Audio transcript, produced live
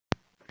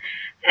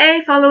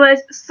Hey followers,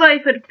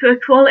 sorry for the poor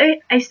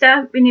quality. I still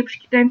haven't been able to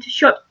get down to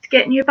shop to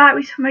get new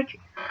batteries for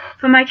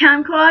my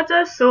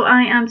camcorder, so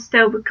I am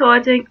still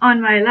recording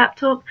on my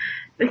laptop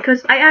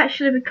because I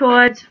actually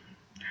record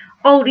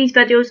all these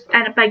videos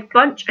in a big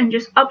bunch and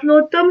just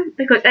upload them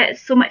because it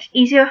is so much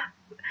easier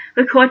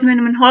recording when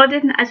I'm on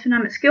holiday than it is when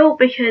I'm at school,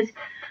 because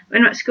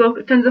when I'm at school I've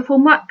got tons of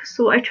homework,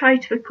 so I try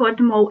to record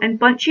them all in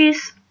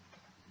bunches.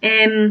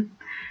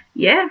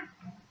 Yeah,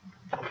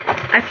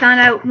 I plan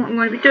out what I'm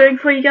going to be doing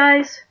for you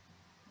guys.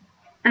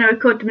 And I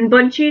record them in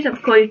bunches. I've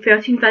recorded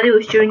 13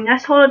 videos during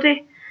this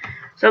holiday,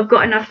 so I've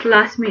got enough to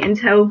last me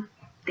until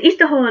the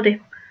Easter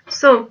holiday.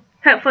 So,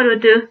 without further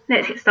ado,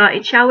 let's get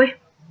started, shall we?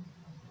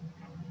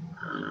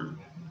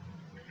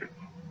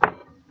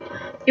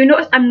 You'll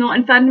notice I'm not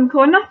in Fandom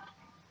Corner.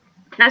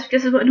 That's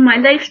because it's one of my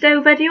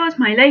lifestyle videos,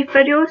 my life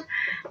videos.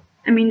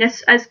 I mean,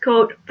 this is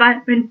called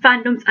When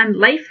Fandoms and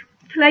Life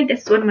Collide.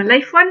 This is one of my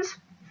life ones.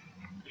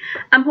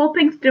 I'm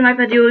hoping to do my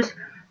videos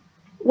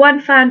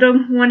one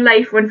fandom, one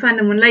life, one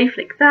fandom, one life,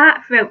 like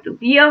that throughout the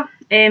year,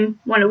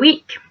 one a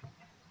week.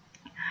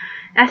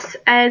 This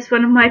is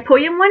one of my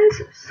poem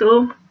ones,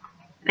 so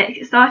let's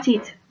get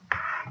started.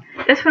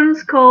 This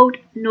one's called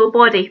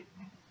Nobody.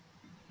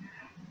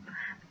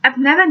 I've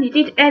never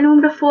needed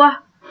anyone before.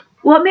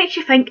 What makes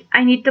you think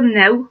I need them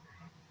now?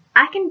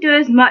 I can do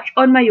as much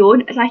on my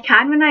own as I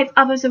can when I have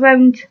others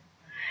around.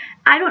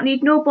 I don't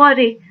need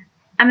nobody.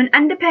 I'm an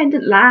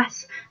independent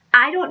lass.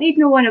 I don't need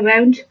no one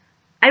around.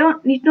 I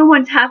don't need no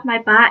one to have my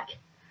back.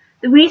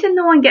 The reason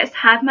no one gets to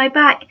have my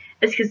back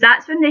is because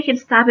that's when they can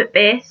stab it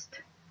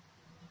best.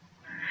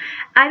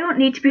 I don't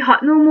need to be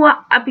hurt no more.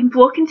 I've been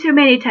broken too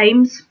many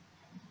times.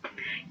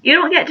 You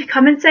don't get to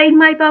come inside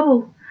my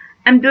bubble.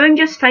 I'm doing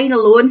just fine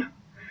alone.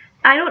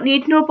 I don't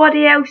need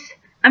nobody else.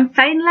 I'm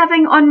fine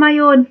living on my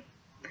own.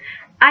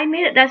 I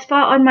made it this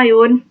far on my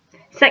own.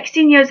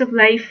 16 years of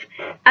life.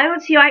 I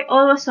don't see why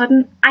all of a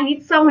sudden I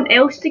need someone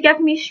else to give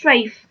me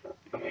strife.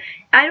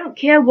 I don't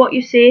care what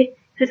you say,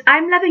 because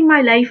I'm living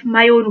my life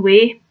my own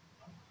way.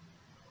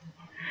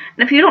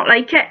 And if you don't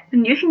like it,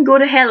 then you can go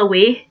to hell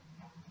away.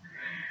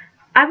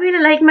 I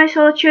really like my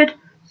solitude,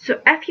 so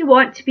if you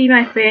want to be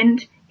my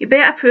friend, you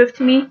better prove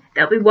to me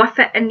that it'll be worth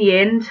it in the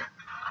end.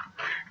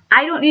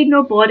 I don't need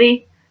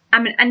nobody.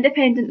 I'm an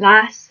independent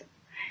lass.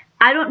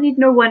 I don't need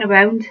no one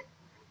around.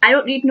 I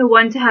don't need no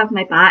one to have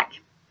my back.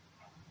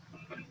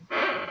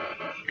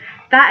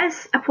 That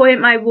is a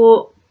poem I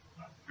wrote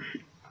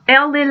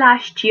early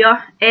last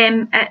year.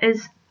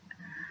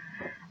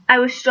 I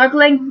was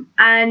struggling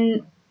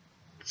and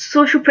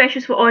social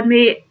pressures were on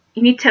me.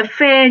 You need to have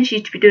friends, you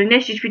need to be doing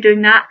this, you need to be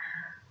doing that.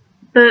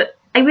 But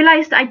I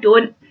realised that I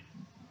don't.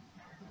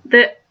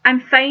 That I'm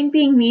fine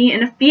being me,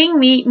 and if being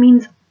me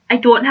means I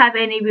don't have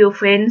any real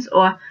friends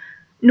or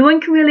no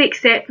one can really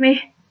accept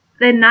me,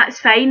 then that's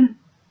fine.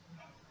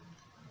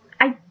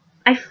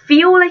 I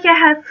feel like I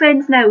have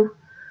friends now,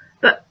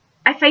 but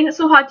I find it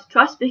so hard to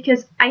trust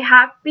because I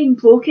have been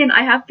broken.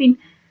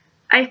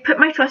 I've put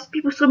my trust in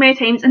people so many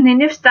times and then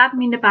they've stabbed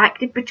me in the back,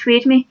 they've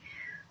betrayed me.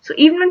 So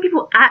even when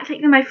people act like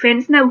they're my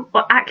friends now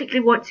or act like they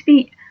want to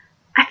be,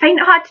 I find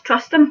it hard to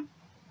trust them.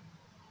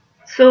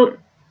 So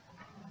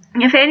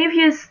if any of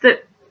you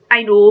that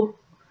I know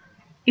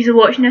are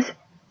watching this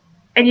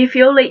and you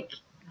feel like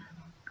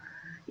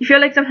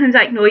sometimes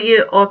I ignore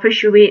you or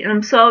push you away, and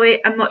I'm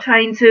sorry, I'm not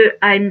trying to,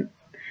 I'm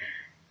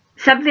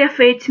simply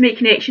afraid to make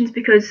connections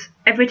because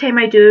every time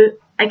I do,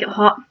 I get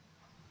hurt.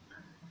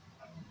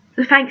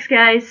 So thanks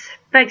guys,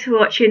 thanks for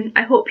watching,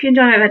 I hope you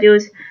enjoy my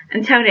videos.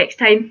 Until next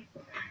time,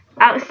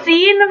 I'll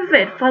see you in another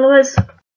vid, followers.